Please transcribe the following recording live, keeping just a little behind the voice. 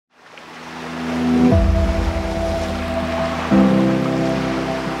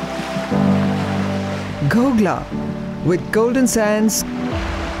Ghoghla, with golden sands,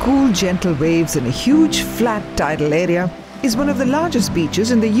 cool gentle waves and a huge flat tidal area, is one of the largest beaches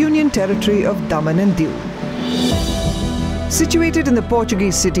in the Union Territory of Daman and Diu. Situated in the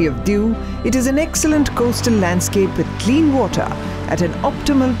Portuguese city of Diu, it is an excellent coastal landscape with clean water at an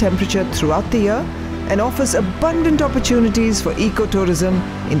optimal temperature throughout the year and offers abundant opportunities for ecotourism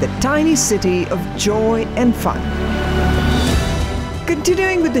in the tiny city of joy and fun.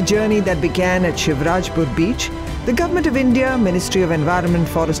 Continuing with the journey that began at Shivrajpur Beach, the Government of India, Ministry of Environment,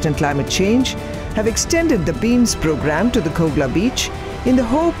 Forest and Climate Change have extended the BEAMS program to the Ghoghla Beach in the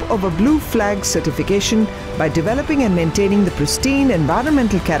hope of a Blue Flag certification by developing and maintaining the pristine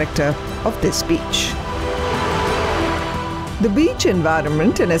environmental character of this beach. The Beach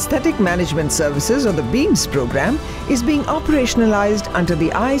Environment and Aesthetic Management Services, or the BEAMS program, is being operationalized under the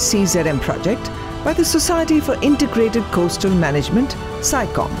ICZM project by the Society for Integrated Coastal Management,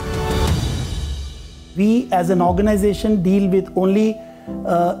 SICOM. We as an organization deal with only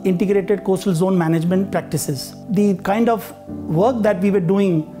integrated coastal zone management practices. The kind of work that we were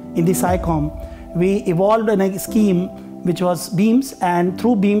doing in the SICOM, we evolved a scheme which was BEAMS, and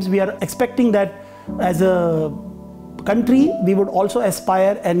through BEAMS we are expecting that as a country we would also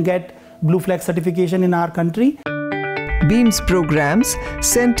aspire and get Blue Flag certification in our country. BEAMS programs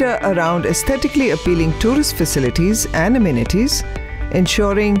center around aesthetically appealing tourist facilities and amenities,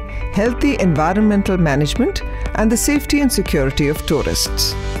 ensuring healthy environmental management and the safety and security of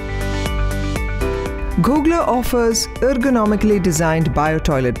tourists. Ghoghla offers ergonomically designed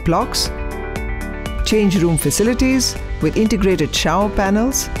bio-toilet blocks, change room facilities with integrated shower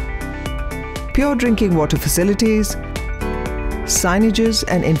panels, pure drinking water facilities, signages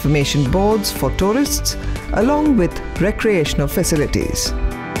and information boards for tourists, along with recreational facilities.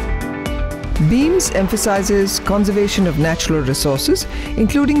 BEAMS emphasizes conservation of natural resources,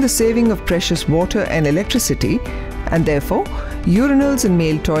 including the saving of precious water and electricity, and therefore, urinals and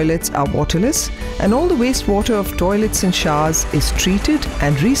male toilets are waterless, and all the wastewater of toilets and showers is treated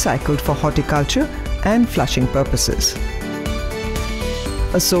and recycled for horticulture and flushing purposes.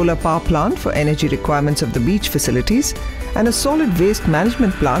 A solar power plant for energy requirements of the beach facilities and a solid waste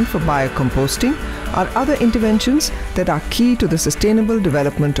management plant for biocomposting are other interventions that are key to the sustainable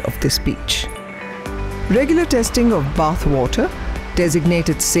development of this beach. Regular testing of bath water,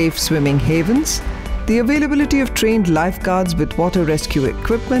 designated safe swimming havens, the availability of trained lifeguards with water rescue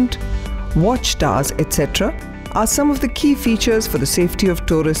equipment, watchtowers, etc. are some of the key features for the safety of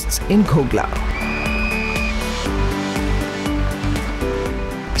tourists in Ghoghla.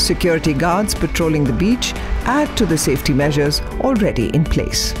 Security guards patrolling the beach add to the safety measures already in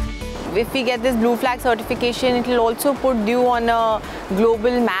place. If we get this Blue Flag certification, it will also put Diu on a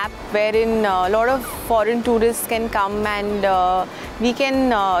global map wherein a lot of foreign tourists can come, and we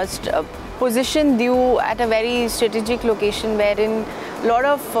can position Diu at a very strategic location wherein a lot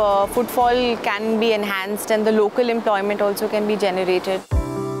of footfall can be enhanced and the local employment also can be generated.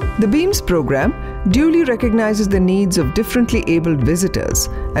 The BEAMS program duly recognizes the needs of differently abled visitors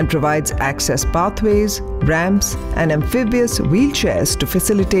and provides access pathways, ramps, and amphibious wheelchairs to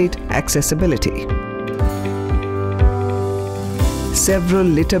facilitate accessibility. Several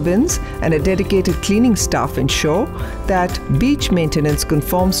litter bins and a dedicated cleaning staff ensure that beach maintenance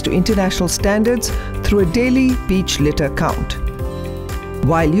conforms to international standards through a daily beach litter count.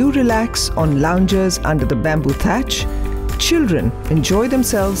 While you relax on loungers under the bamboo thatch, children enjoy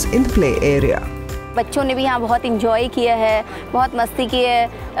themselves in the play area. बच्चों ने भी यहाँ बहुत enjoy किया है, बहुत मस्ती की है,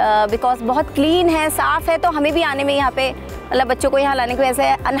 बिकॉज बहुत क्लीन है, साफ़ है, तो हमें भी आने में यहाँ पे मतलब बच्चों को यहाँ लाने को ऐसे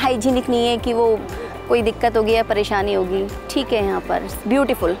अनहाइजीनिक नहीं है कि वो कोई दिक्कत होगी या परेशानी होगी. ठीक है यहाँ पर,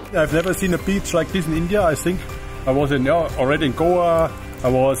 beautiful. I've never seen a beach like this in India. I think I was already in Goa, I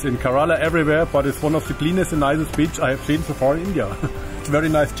was in Kerala, everywhere, but it's one of the cleanest and nicest beaches I have seen so far in India. It's a very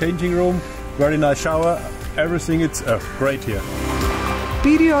nice changing room, very nice shower, everything. It's great here.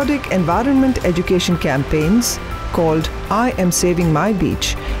 Periodic environment education campaigns called I Am Saving My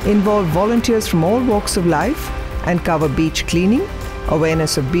Beach involve volunteers from all walks of life and cover beach cleaning,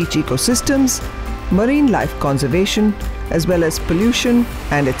 awareness of beach ecosystems, marine life conservation, as well as pollution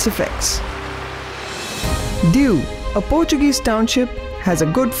and its effects. Diu, a Portuguese township, has a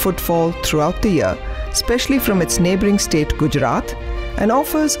good footfall throughout the year, especially from its neighboring state Gujarat, and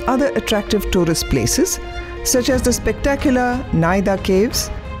offers other attractive tourist places such as the spectacular Naida Caves,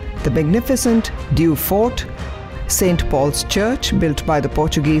 the magnificent Diu Fort, St. Paul's Church built by the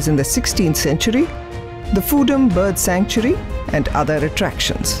Portuguese in the 16th century, the Foodum Bird Sanctuary, and other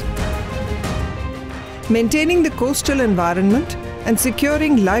attractions. Maintaining the coastal environment and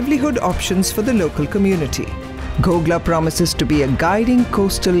securing livelihood options for the local community. Ghoghla promises to be a guiding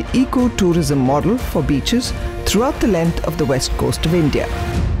coastal eco-tourism model for beaches throughout the length of the west coast of India.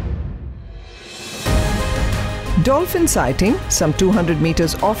 Dolphin sighting, some 200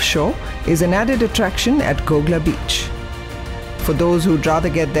 meters offshore, is an added attraction at Ghoghla Beach. For those who'd rather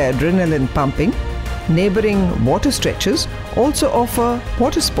get their adrenaline pumping, neighboring water stretches also offer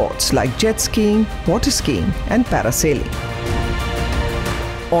water sports like jet skiing, water skiing and parasailing.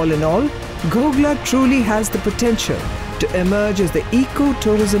 All in all, Ghoghla truly has the potential to emerge as the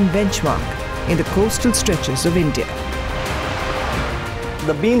eco-tourism benchmark in the coastal stretches of India.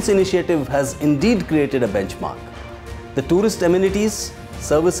 The BEAMS initiative has indeed created a benchmark. The tourist amenities,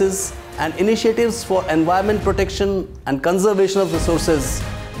 services and initiatives for environment protection and conservation of resources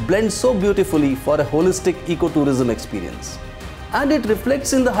blend so beautifully for a holistic ecotourism experience. And it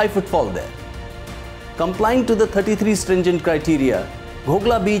reflects in the high footfall there. Complying to the 33 stringent criteria,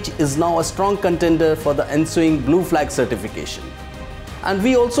 Ghoghla Beach is now a strong contender for the ensuing Blue Flag certification. And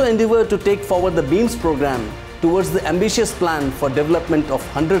we also endeavour to take forward the BEAMS program towards the ambitious plan for development of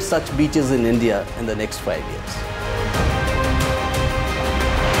 100 such beaches in India in the next 5 years.